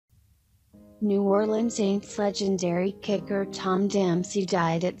New Orleans Saints legendary kicker Tom Dempsey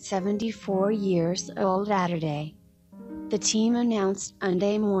died at 74 years old Saturday. The team announced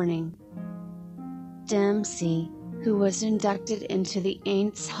Monday morning. Dempsey, who was inducted into the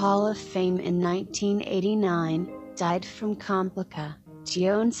Saints Hall of Fame in 1989, died from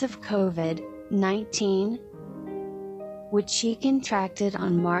complications of COVID-19, which he contracted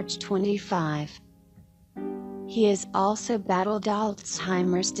on March 25. He has also battled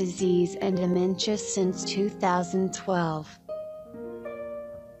Alzheimer's disease and dementia since 2012.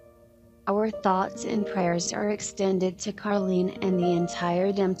 Our thoughts and prayers are extended to Carlene and the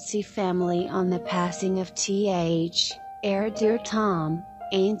entire Dempsey family on the passing of Th. Dear Tom,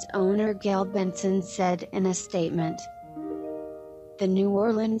 Saints owner Gail Benson said in a statement. The New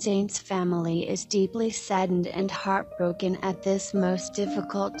Orleans Saints family is deeply saddened and heartbroken at this most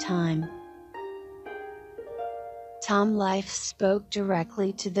difficult time. Tom's life spoke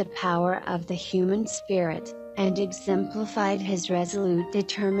directly to the power of the human spirit, and exemplified his resolute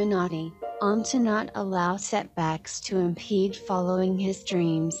determination to not allow setbacks to impede following his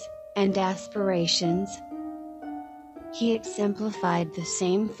dreams and aspirations. He exemplified the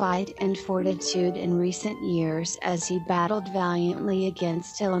same fight and fortitude in recent years as he battled valiantly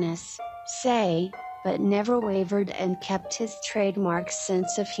against illness, but never wavered and kept his trademark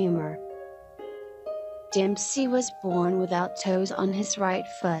sense of humor. Dempsey was born without toes on his right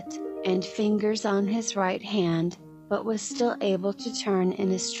foot, and fingers on his right hand, but was still able to turn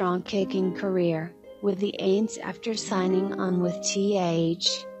in a strong kicking career, with the Saints after signing on with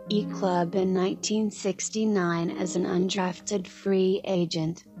Th. Club in 1969 as an undrafted free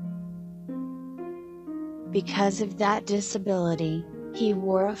agent. Because of that disability, he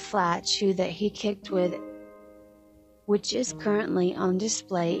wore a flat shoe that he kicked with, which is currently on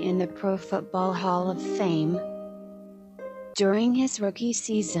display in the Pro Football Hall of Fame. During his rookie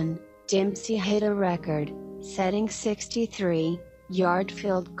season, Dempsey hit a record-setting 63-yard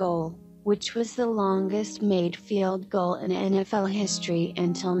field goal, which was the longest made field goal in NFL history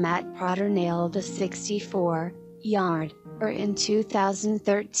until Matt Prater nailed a 64-yarder in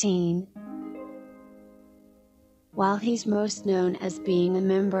 2013. While he's most known as being a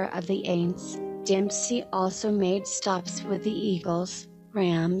member of the Saints, Dempsey also made stops with the Eagles,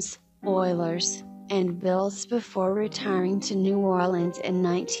 Rams, Oilers, and Bills before retiring to New Orleans in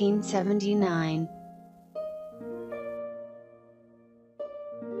 1979.